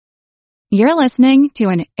You're listening to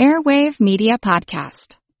an Airwave Media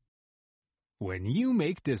Podcast. When you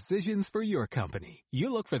make decisions for your company,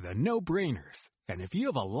 you look for the no-brainers. And if you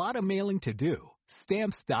have a lot of mailing to do,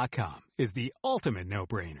 Stamps.com is the ultimate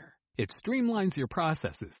no-brainer. It streamlines your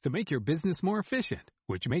processes to make your business more efficient,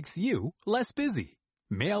 which makes you less busy.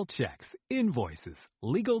 Mail checks, invoices,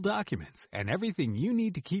 legal documents, and everything you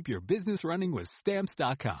need to keep your business running with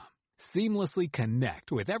Stamps.com. Seamlessly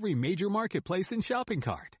connect with every major marketplace and shopping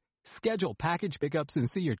cart. Schedule package pickups and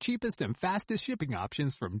see your cheapest and fastest shipping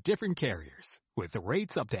options from different carriers, with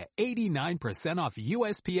rates up to 89% off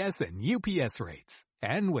USPS and UPS rates.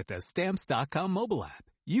 And with the Stamps.com mobile app,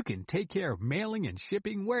 you can take care of mailing and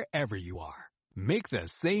shipping wherever you are. Make the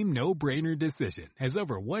same no-brainer decision as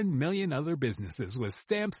over 1 million other businesses with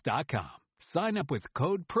Stamps.com. Sign up with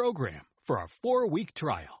code PROGRAM for a 4-week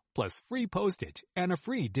trial, plus free postage and a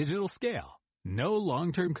free digital scale. No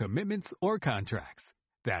long-term commitments or contracts.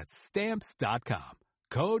 That's Stamps.com.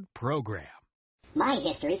 Code PROGRAM. My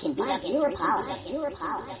history can beat up your politics.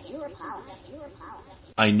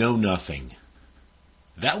 I know nothing.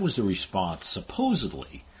 That was the response,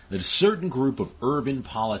 supposedly, that a certain group of urban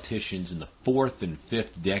politicians in the 4th and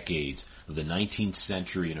 5th decades of the 19th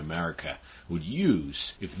century in America would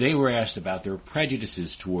use if they were asked about their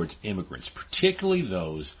prejudices towards immigrants, particularly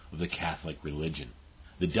those of the Catholic religion.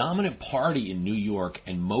 The dominant party in New York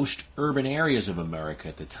and most urban areas of America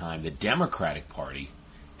at the time, the Democratic Party,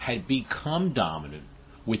 had become dominant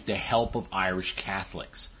with the help of Irish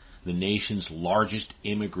Catholics, the nation's largest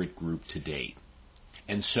immigrant group to date.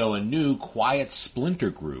 And so a new, quiet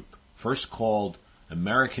splinter group, first called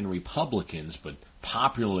American Republicans, but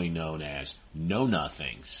popularly known as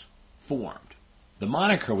Know-Nothings, formed. The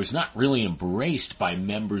moniker was not really embraced by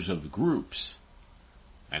members of the groups,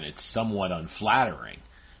 and it's somewhat unflattering.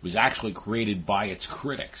 It was actually created by its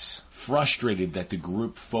critics, frustrated that the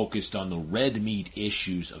group focused on the red meat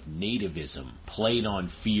issues of nativism, played on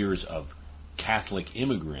fears of Catholic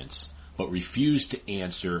immigrants, but refused to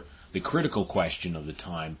answer the critical question of the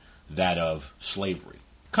time, that of slavery.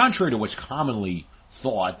 Contrary to what's commonly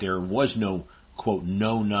thought, there was no, quote,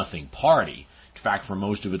 know-nothing party. In fact, for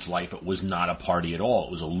most of its life, it was not a party at all.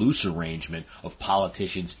 It was a loose arrangement of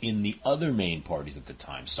politicians in the other main parties at the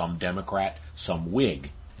time, some Democrat, some Whig.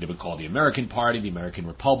 It would call the American Party, the American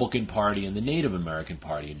Republican Party, and the Native American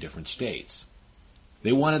Party in different states.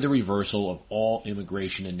 They wanted the reversal of all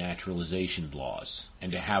immigration and naturalization laws,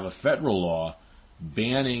 and to have a federal law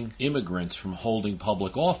banning immigrants from holding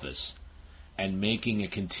public office and making a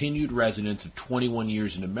continued residence of 21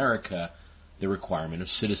 years in America the requirement of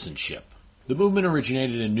citizenship. The movement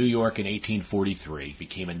originated in New York in 1843,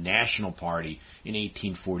 became a national party in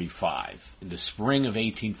 1845. In the spring of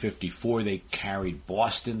 1854, they carried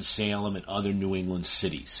Boston, Salem, and other New England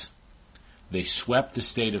cities. They swept the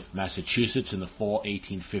state of Massachusetts in the fall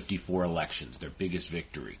 1854 elections, their biggest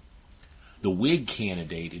victory. The Whig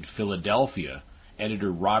candidate in Philadelphia,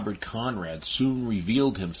 editor Robert Conrad, soon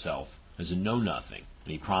revealed himself as a know-nothing,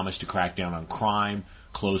 and he promised to crack down on crime,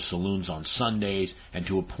 close saloons on Sundays, and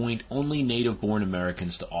to appoint only native-born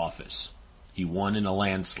Americans to office. He won in a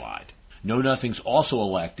landslide. Know-Nothings also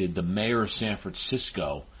elected the mayor of San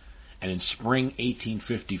Francisco, and in spring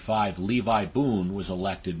 1855, Levi Boone was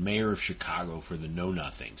elected mayor of Chicago for the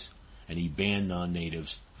Know-Nothings, and he banned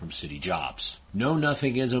non-natives from city jobs.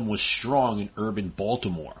 Know-Nothingism was strong in urban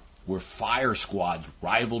Baltimore, where fire squads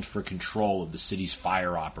rivaled for control of the city's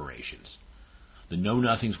fire operations. The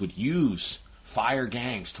Know-Nothings would use fire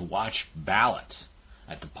gangs to watch ballots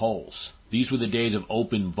at the polls. These were the days of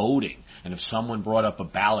open voting, and if someone brought up a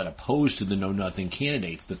ballot opposed to the Know-Nothing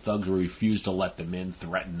candidates, the thugs would refuse to let them in,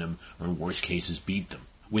 threaten them, or in worst cases beat them.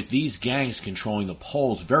 With these gangs controlling the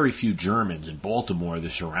polls, very few Germans in Baltimore or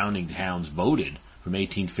the surrounding towns voted from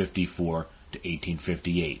 1854 to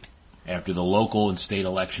 1858. After the local and state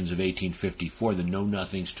elections of 1854, the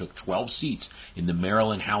Know-Nothings took 12 seats in the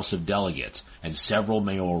Maryland House of Delegates and several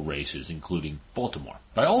mayoral races, including Baltimore.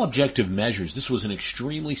 By all objective measures, this was an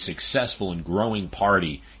extremely successful and growing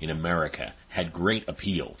party in America, had great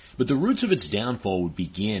appeal. But the roots of its downfall would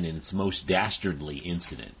begin in its most dastardly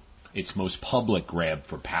incident, its most public grab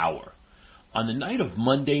for power. On the night of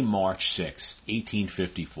Monday, March 6,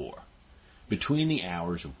 1854, between the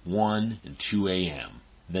hours of 1 and 2 a.m.,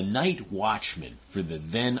 the night watchman for the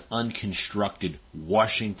then unconstructed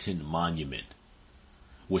Washington Monument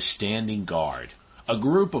was standing guard. A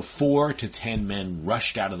group of 4 to 10 men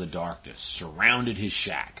rushed out of the darkness, surrounded his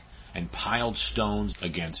shack, and piled stones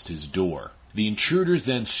against his door. The intruders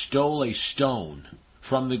then stole a stone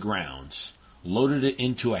from the grounds, loaded it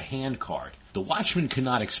into a handcart. The watchman could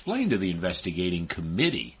not explain to the investigating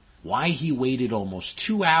committee why he waited almost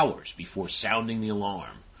 2 hours before sounding the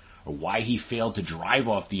alarm, or why he failed to drive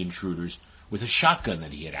off the intruders with a shotgun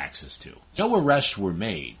that he had access to. No arrests were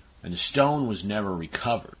made, and the stone was never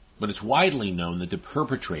recovered, but it's widely known that the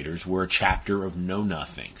perpetrators were a chapter of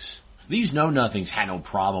Know-Nothings. These Know-Nothings had no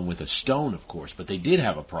problem with a stone, of course, but they did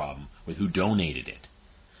have a problem with who donated it.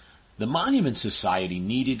 The Monument Society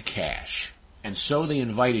needed cash, and so they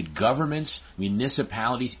invited governments,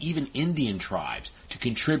 municipalities, even Indian tribes to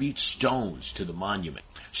contribute stones to the monument.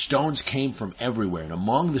 Stones came from everywhere, and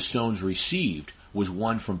among the stones received was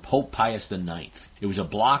one from Pope Pius IX. It was a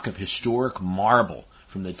block of historic marble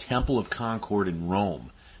from the Temple of Concord in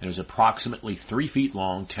Rome, and it was approximately 3 feet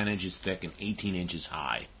long, 10 inches thick, and 18 inches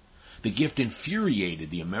high. The gift infuriated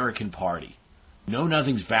the American Party.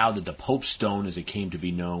 Know-Nothings vowed that the Pope's stone, as it came to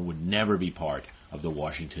be known, would never be part of the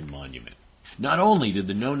Washington Monument. Not only did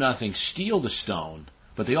the Know-Nothings steal the stone,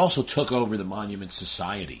 but they also took over the Monument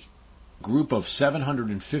Society. A group of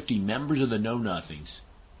 750 members of the Know-Nothings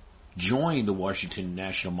joined the Washington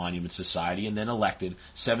National Monument Society and then elected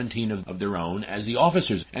 17 of their own as the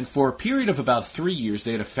officers. And for a period of about 3 years,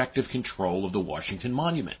 they had effective control of the Washington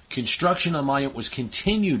Monument. Construction of the monument was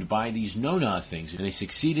continued by these Know-Nothings, and they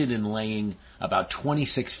succeeded in laying about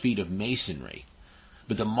 26 feet of masonry.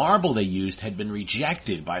 But the marble they used had been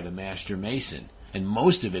rejected by the master mason, and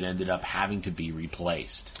most of it ended up having to be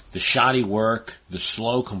replaced. The shoddy work, the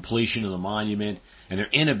slow completion of the monument, and their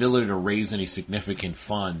inability to raise any significant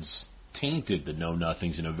funds tainted the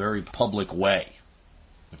Know-Nothings in a very public way.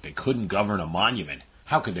 If they couldn't govern a monument,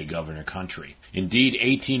 how could they govern a country? Indeed,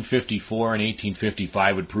 1854 and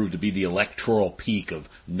 1855 would prove to be the electoral peak of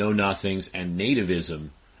Know-Nothings and nativism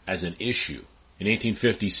as an issue. In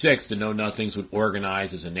 1856, the Know-Nothings would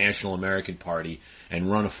organize as a National American Party and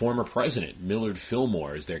run a former president, Millard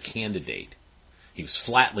Fillmore, as their candidate. He was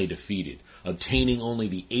flatly defeated, obtaining only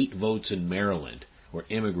the 8 votes in Maryland, where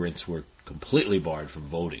immigrants were completely barred from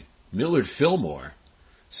voting. Millard Fillmore,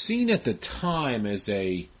 seen at the time as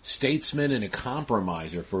a statesman and a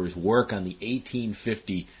compromiser for his work on the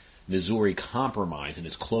 1850 Missouri Compromise and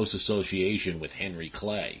his close association with Henry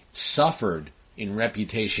Clay, suffered in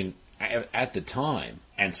reputation at the time,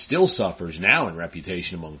 and still suffers now in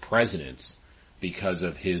reputation among presidents because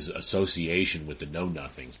of his association with the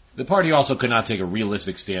Know-Nothings. The party also could not take a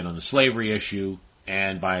realistic stand on the slavery issue,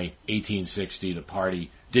 and by 1860 the party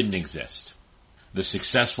didn't exist. The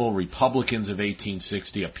successful Republicans of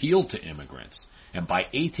 1860 appealed to immigrants, and by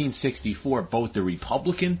 1864 both the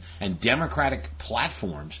Republican and Democratic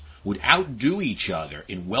platforms would outdo each other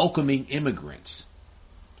in welcoming immigrants,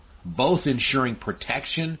 both ensuring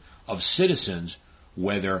protection of citizens,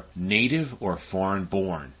 whether native or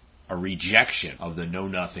foreign-born, a rejection of the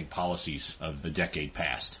Know-Nothing policies of the decade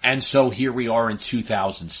past. And so here we are in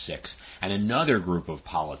 2006, and another group of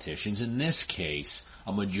politicians, in this case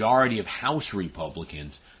a majority of House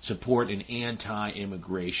Republicans, support an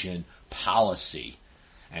anti-immigration policy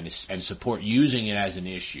and support using it as an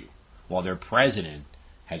issue, while their president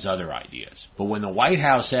has other ideas. But when the White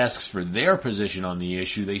House asks for their position on the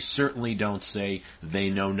issue, they certainly don't say they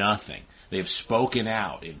know nothing. They have spoken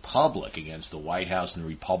out in public against the White House and the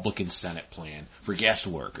Republican Senate plan for guest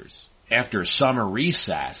workers. After a summer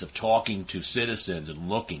recess of talking to citizens and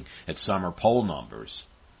looking at summer poll numbers,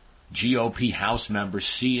 GOP House members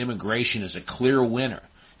see immigration as a clear winner,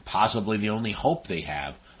 possibly the only hope they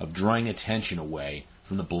have of drawing attention away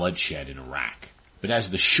from the bloodshed in Iraq. But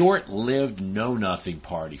as the short-lived Know-Nothing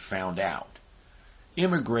Party found out,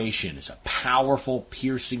 immigration is a powerful,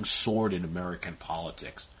 piercing sword in American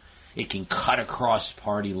politics. It can cut across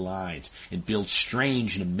party lines and build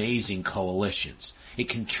strange and amazing coalitions. It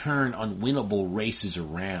can turn unwinnable races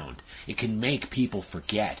around. It can make people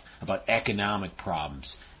forget about economic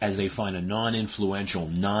problems as they find a non-influential,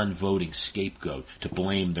 non-voting scapegoat to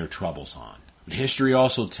blame their troubles on. But history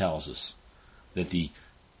also tells us that the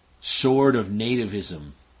sword of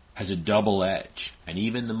nativism has a double edge, and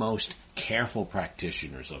even the most careful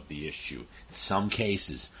practitioners of the issue, in some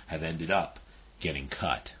cases, have ended up getting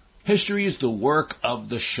cut. History is the work of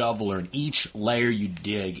the shoveler, and each layer you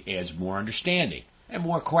dig adds more understanding and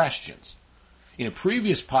more questions. In a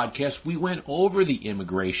previous podcast, we went over the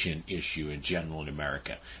immigration issue in general in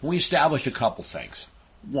America, and we established a couple things.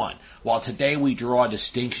 One, while today we draw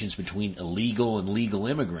distinctions between illegal and legal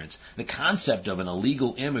immigrants, the concept of an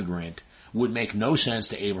illegal immigrant would make no sense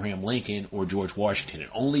to Abraham Lincoln or George Washington. It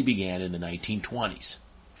only began in the 1920s.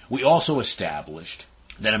 We also established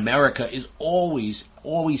that America is always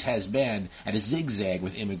has been at a zigzag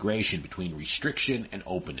with immigration between restriction and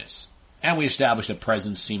openness. And we established that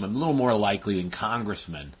presidents seem a little more likely than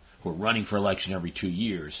congressmen who are running for election every 2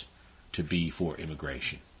 years to be for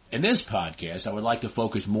immigration. In this podcast, I would like to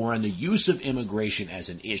focus more on the use of immigration as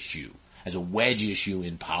an issue, as a wedge issue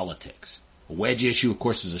in politics. A wedge issue, of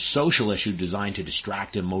course, is a social issue designed to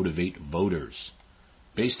distract and motivate voters.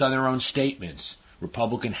 Based on their own statements,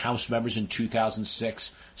 Republican House members in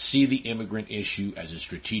 2006 see the immigrant issue as a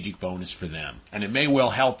strategic bonus for them. And it may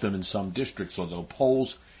well help them in some districts, although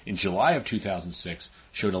polls in July of 2006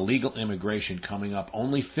 showed illegal immigration coming up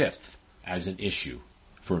only fifth as an issue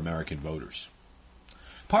for American voters.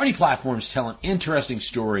 Party platforms tell an interesting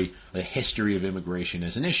story of the history of immigration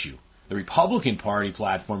as an issue. The Republican Party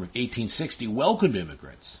platform of 1860 welcomed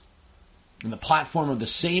immigrants. And the platform of the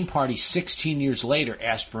same party 16 years later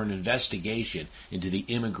asked for an investigation into the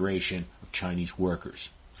immigration of Chinese workers.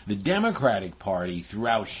 The Democratic Party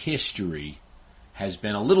throughout history has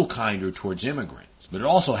been a little kinder towards immigrants, but it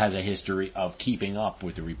also has a history of keeping up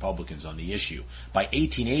with the Republicans on the issue. By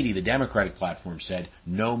 1880, the Democratic platform said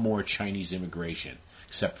no more Chinese immigration,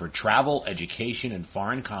 except for travel, education, and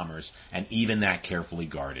foreign commerce, and even that carefully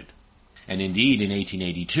guarded. And indeed, in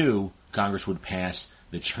 1882, Congress would pass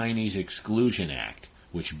the Chinese Exclusion Act,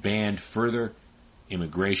 which banned further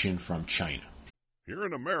immigration from China. Here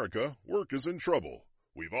in America, work is in trouble.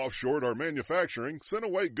 We've offshored our manufacturing, sent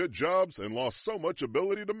away good jobs, and lost so much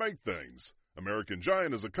ability to make things. American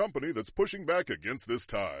Giant is a company that's pushing back against this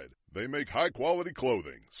tide. They make high-quality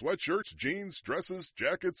clothing, sweatshirts, jeans, dresses,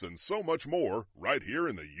 jackets, and so much more right here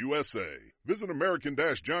in the USA. Visit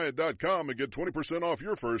American-Giant.com and get 20% off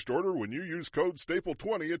your first order when you use code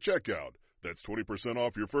STAPLE20 at checkout. That's 20%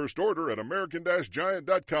 off your first order at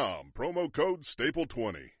American-Giant.com, promo code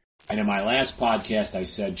STAPLE20. And in my last podcast, I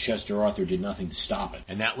said Chester Arthur did nothing to stop it,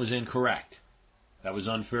 and that was incorrect. That was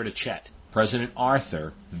unfair to Chet. President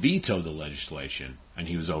Arthur vetoed the legislation, and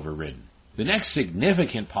he was overridden. The next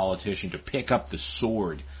significant politician to pick up the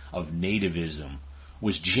sword of nativism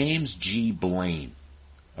was James G. Blaine,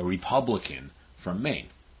 a Republican from Maine.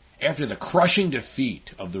 After the crushing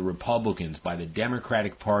defeat of the Republicans by the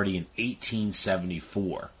Democratic Party in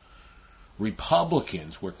 1874,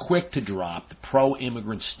 Republicans were quick to drop the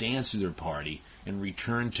pro-immigrant stance of their party and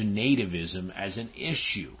return to nativism as an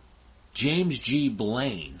issue. James G.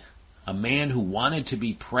 Blaine, a man who wanted to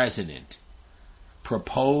be president,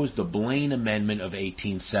 proposed the Blaine Amendment of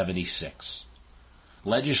 1876,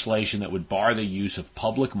 legislation that would bar the use of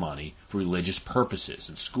public money for religious purposes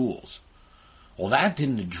in schools. Well, that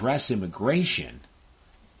didn't address immigration.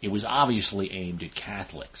 It was obviously aimed at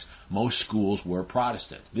Catholics. Most schools were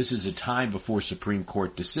Protestant. This is a time before Supreme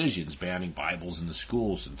Court decisions banning Bibles in the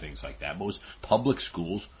schools and things like that. Most public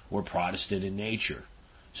schools were Protestant in nature.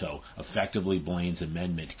 So, effectively, Blaine's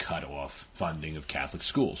amendment cut off funding of Catholic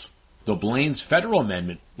schools. Though Blaine's federal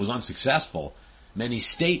amendment was unsuccessful, many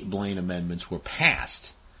state Blaine amendments were passed.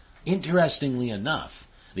 Interestingly enough,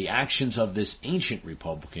 the actions of this ancient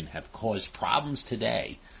Republican have caused problems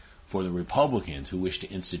today for the Republicans who wish to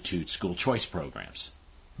institute school choice programs.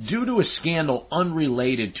 Due to a scandal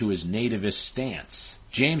unrelated to his nativist stance,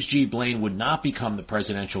 James G. Blaine would not become the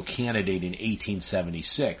presidential candidate in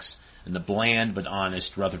 1876, and the bland but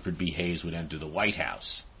honest Rutherford B. Hayes would enter the White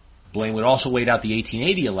House. Blaine would also wait out the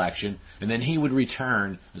 1880 election, and then he would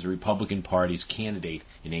return as the Republican Party's candidate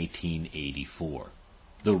in 1884.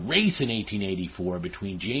 The race in 1884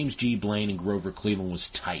 between James G. Blaine and Grover Cleveland was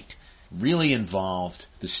tight. Really involved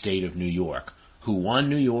the state of New York. Who won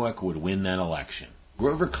New York would win that election.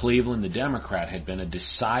 Grover Cleveland, the Democrat, had been a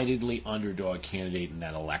decidedly underdog candidate in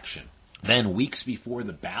that election. Then, weeks before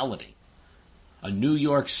the balloting, a New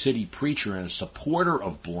York City preacher and a supporter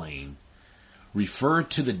of Blaine referred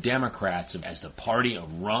to the Democrats as the party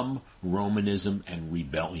of rum, Romanism, and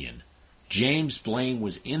rebellion. James Blaine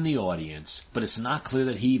was in the audience, but it's not clear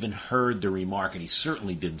that he even heard the remark, and he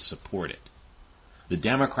certainly didn't support it. The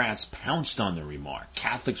Democrats pounced on the remark.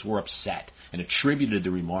 Catholics were upset and attributed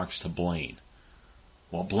the remarks to Blaine.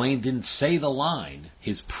 While Blaine didn't say the line,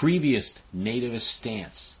 his previous nativist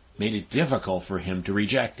stance made it difficult for him to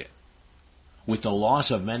reject it. With the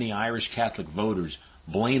loss of many Irish Catholic voters,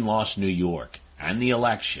 Blaine lost New York and the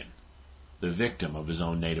election, the victim of his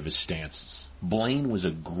own nativist stances. Blaine was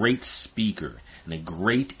a great speaker and a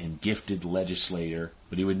great and gifted legislator,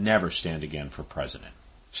 but he would never stand again for president.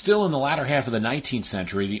 Still, in the latter half of the 19th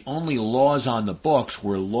century, the only laws on the books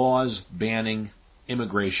were laws banning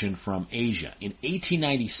immigration from Asia. In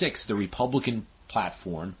 1896, the Republican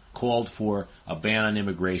platform called for a ban on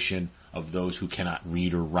immigration of those who cannot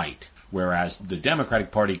read or write, whereas the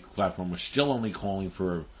Democratic Party platform was still only calling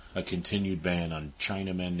for a continued ban on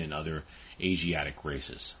Chinamen and other Asiatic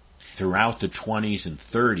races. Throughout the 20s and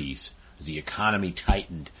 30s, as the economy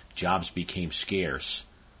tightened, jobs became scarce.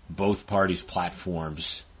 Both parties'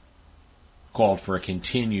 platforms called for a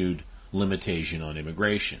continued limitation on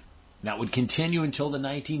immigration. That would continue until the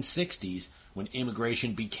 1960s, when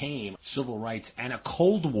immigration became civil rights and a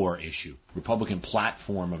Cold War issue. Republican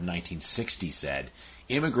platform of 1960 said,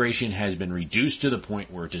 immigration has been reduced to the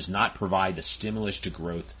point where it does not provide the stimulus to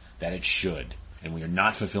growth that it should, and we are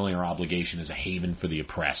not fulfilling our obligation as a haven for the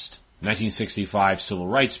oppressed. The 1965 Civil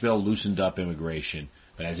Rights Bill loosened up immigration,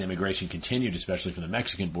 but as immigration continued, especially from the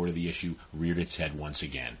Mexican border, the issue reared its head once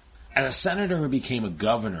again. As a senator who became a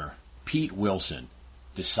governor, Pete Wilson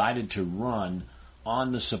decided to run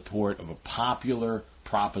on the support of a popular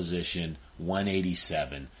Proposition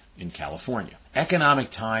 187 in California.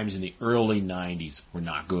 Economic times in the early 90s were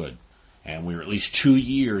not good, and we were at least 2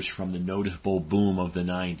 years from the noticeable boom of the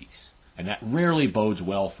 90s, and that rarely bodes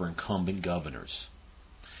well for incumbent governors.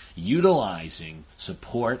 Utilizing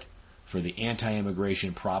support for the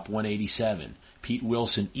anti-immigration Prop 187, Pete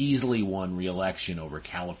Wilson easily won re-election over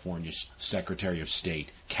California's Secretary of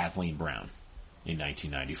State, Kathleen Brown, in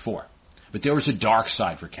 1994. But there was a dark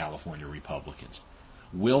side for California Republicans.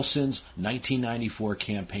 Wilson's 1994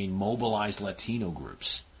 campaign mobilized Latino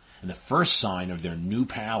groups, and the first sign of their new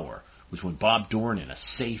power was when Bob Dornan, a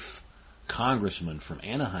safe congressman from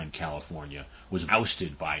Anaheim, California, was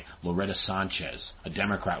ousted by Loretta Sanchez, a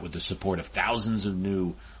Democrat with the support of thousands of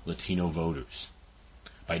new Latino voters.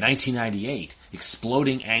 By 1998,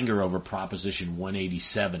 exploding anger over Proposition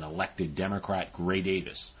 187 elected Democrat Gray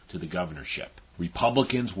Davis to the governorship.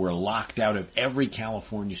 Republicans were locked out of every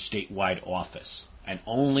California statewide office, and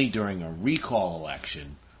only during a recall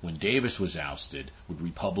election, when Davis was ousted, would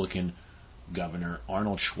Republican Governor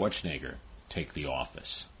Arnold Schwarzenegger take the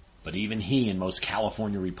office. But even he and most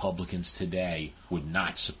California Republicans today would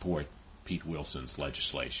not support Pete Wilson's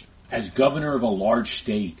legislation. As governor of a large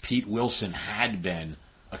state, Pete Wilson had been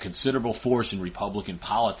a considerable force in Republican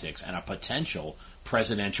politics and a potential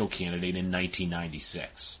presidential candidate in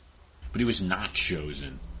 1996. But he was not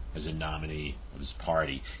chosen as a nominee of his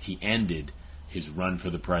party. He ended his run for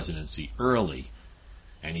the presidency early,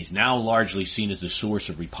 and he's now largely seen as the source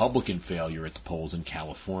of Republican failure at the polls in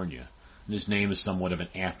California. And his name is somewhat of an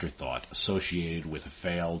afterthought associated with a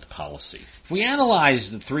failed policy. If we analyze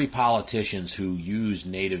the three politicians who used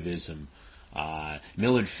nativism,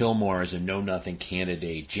 Millard Fillmore as a know-nothing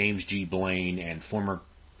candidate, James G. Blaine, and former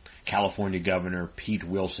California Governor Pete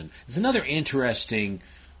Wilson, there's another interesting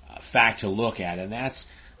fact to look at, and that's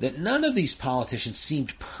that none of these politicians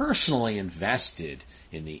seemed personally invested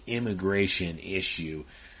in the immigration issue,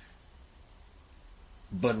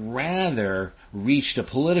 but rather reached a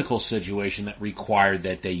political situation that required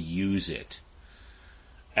that they use it.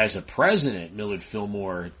 As a president, Millard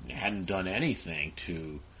Fillmore hadn't done anything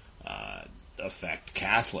to affect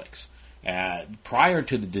Catholics. Prior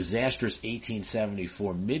to the disastrous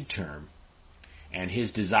 1874 midterm and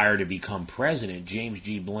his desire to become president, James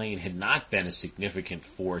G. Blaine had not been a significant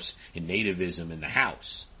force in nativism in the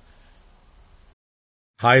House.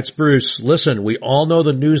 Hi, it's Bruce. Listen, we all know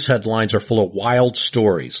the news headlines are full of wild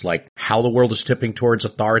stories, like how the world is tipping towards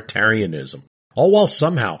authoritarianism, all while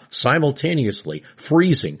somehow, simultaneously,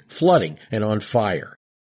 freezing, flooding, and on fire.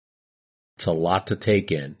 It's a lot to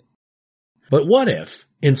take in. But what if,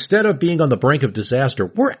 instead of being on the brink of disaster,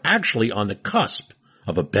 we're actually on the cusp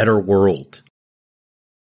of a better world?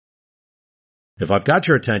 If I've got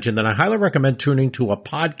your attention, then I highly recommend tuning to a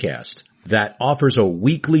podcast that offers a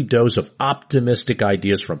weekly dose of optimistic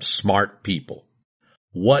ideas from smart people.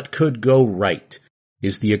 What Could Go Right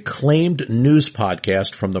is the acclaimed news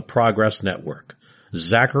podcast from the Progress Network.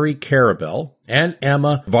 Zachary Karabell and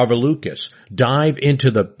Emma Varvaloucas dive into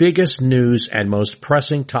the biggest news and most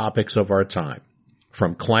pressing topics of our time,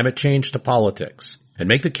 from climate change to politics, and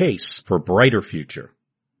make the case for a brighter future.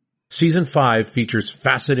 Season 5 features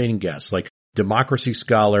fascinating guests like democracy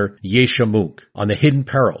scholar Yesha Mounk on the hidden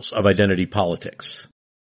perils of identity politics,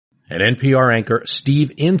 and NPR anchor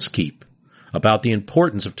Steve Inskeep about the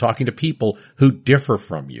importance of talking to people who differ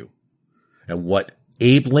from you, and what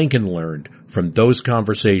Abe Lincoln learned from those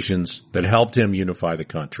conversations that helped him unify the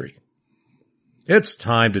country. It's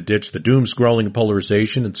time to ditch the doom-scrolling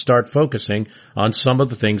polarization and start focusing on some of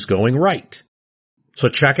the things going right. So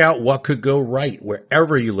check out What Could Go Right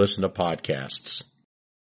wherever you listen to podcasts.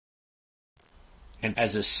 And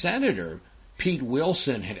as a senator, Pete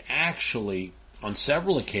Wilson had actually, on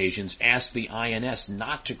several occasions, asked the INS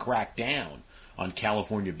not to crack down on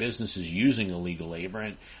California businesses using illegal labor,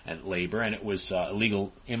 and it was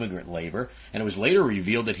illegal immigrant labor. And it was later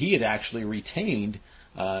revealed that he had actually retained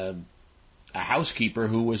a housekeeper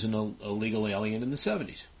who was an illegal alien in the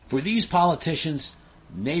 70s. For these politicians,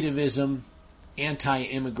 nativism,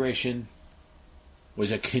 anti-immigration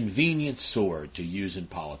was a convenient sword to use in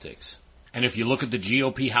politics. And if you look at the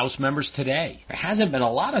GOP House members today, there hasn't been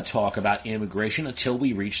a lot of talk about immigration until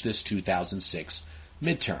we reached this 2006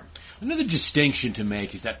 midterm. Another distinction to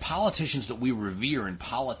make is that politicians that we revere and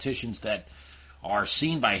politicians that are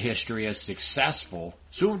seen by history as successful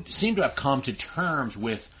seem to have come to terms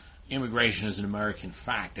with immigration as an American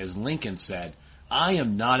fact. As Lincoln said, "I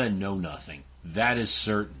am not a know-nothing. That is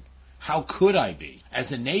certain. How could I be?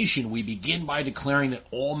 As a nation, we begin by declaring that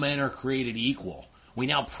all men are created equal. We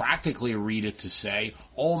now practically read it to say,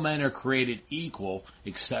 all men are created equal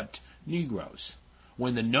except Negroes.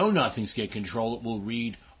 When the know-nothings get control, it will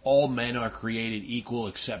read, all men are created equal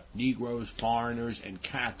except Negroes, foreigners, and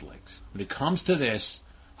Catholics. When it comes to this,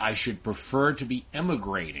 I should prefer to be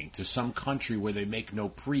emigrating to some country where they make no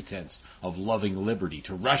pretense of loving liberty,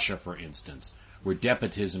 to Russia, for instance, where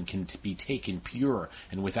despotism can be taken pure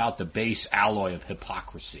and without the base alloy of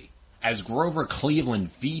hypocrisy." As Grover Cleveland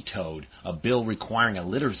vetoed a bill requiring a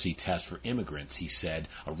literacy test for immigrants, he said,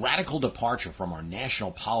 "A radical departure from our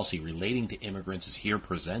national policy relating to immigrants is here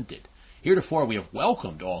presented. Heretofore we have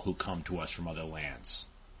welcomed all who come to us from other lands.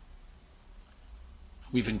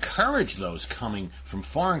 We've encouraged those coming from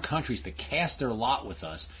foreign countries to cast their lot with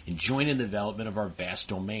us and join in the development of our vast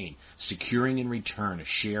domain, securing in return a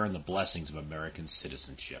share in the blessings of American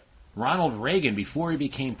citizenship." Ronald Reagan, before he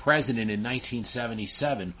became president in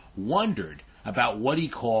 1977, wondered about what he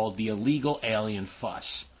called the illegal alien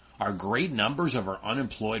fuss. Are great numbers of our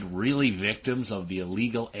unemployed really victims of the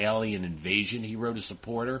illegal alien invasion, he wrote a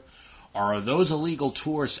supporter? Or are those illegal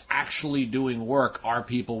tourists actually doing work our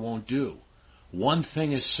people won't do? One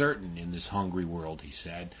thing is certain in this hungry world, he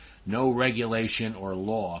said. No regulation or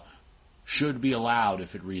law should be allowed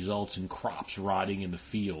if it results in crops rotting in the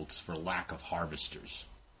fields for lack of harvesters.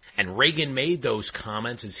 And Reagan made those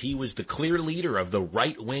comments as he was the clear leader of the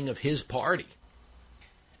right wing of his party.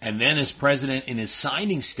 And then as president, in his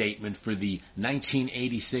signing statement for the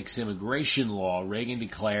 1986 immigration law, Reagan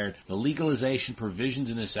declared, "The legalization provisions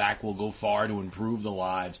in this act will go far to improve the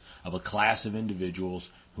lives of a class of individuals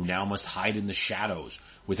who now must hide in the shadows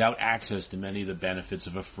without access to many of the benefits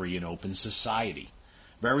of a free and open society.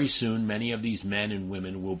 Very soon, many of these men and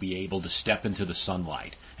women will be able to step into the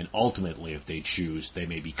sunlight, and ultimately, if they choose, they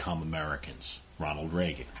may become Americans." Ronald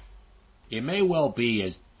Reagan. It may well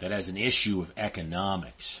be that as an issue of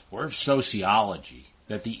economics or of sociology,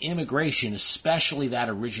 that the immigration, especially that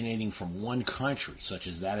originating from one country, such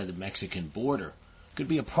as that of the Mexican border, could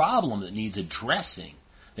be a problem that needs addressing,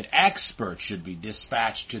 that experts should be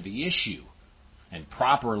dispatched to the issue, and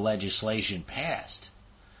proper legislation passed.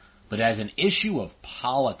 But as an issue of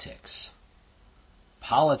politics,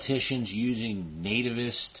 politicians using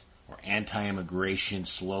nativist or anti-immigration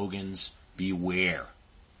slogans, beware.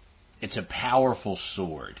 It's a powerful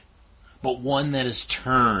sword, but one that is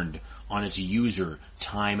turned on its user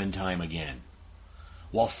time and time again.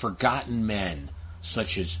 While forgotten men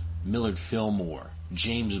such as Millard Fillmore,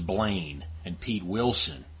 James Blaine, and Pete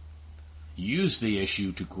Wilson use the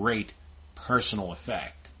issue to great personal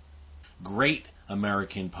effect, great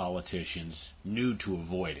American politicians knew to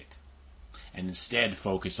avoid it, and instead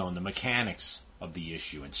focus on the mechanics of the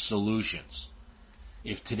issue and solutions.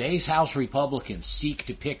 If today's House Republicans seek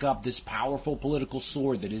to pick up this powerful political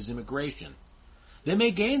sword that is immigration, they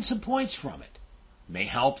may gain some points from it, may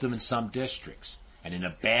help them in some districts, and in a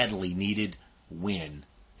badly needed win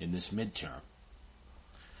in this midterm.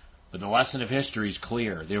 But the lesson of history is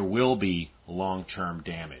clear. There will be long-term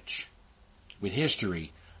damage. With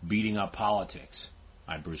history beating up politics,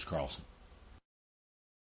 I'm Bruce Carlson.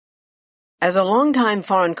 As a long-time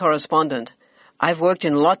foreign correspondent, I've worked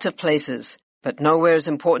in lots of places, but nowhere as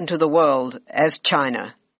important to the world as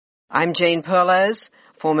China. I'm Jane Perlez,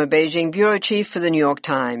 former Beijing bureau chief for the New York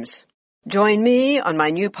Times. Join me on my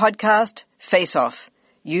new podcast, Face Off,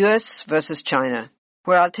 U.S. versus China,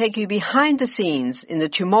 where I'll take you behind the scenes in the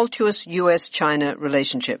tumultuous U.S.-China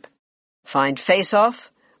relationship. Find Face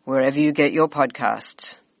Off wherever you get your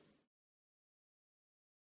podcasts.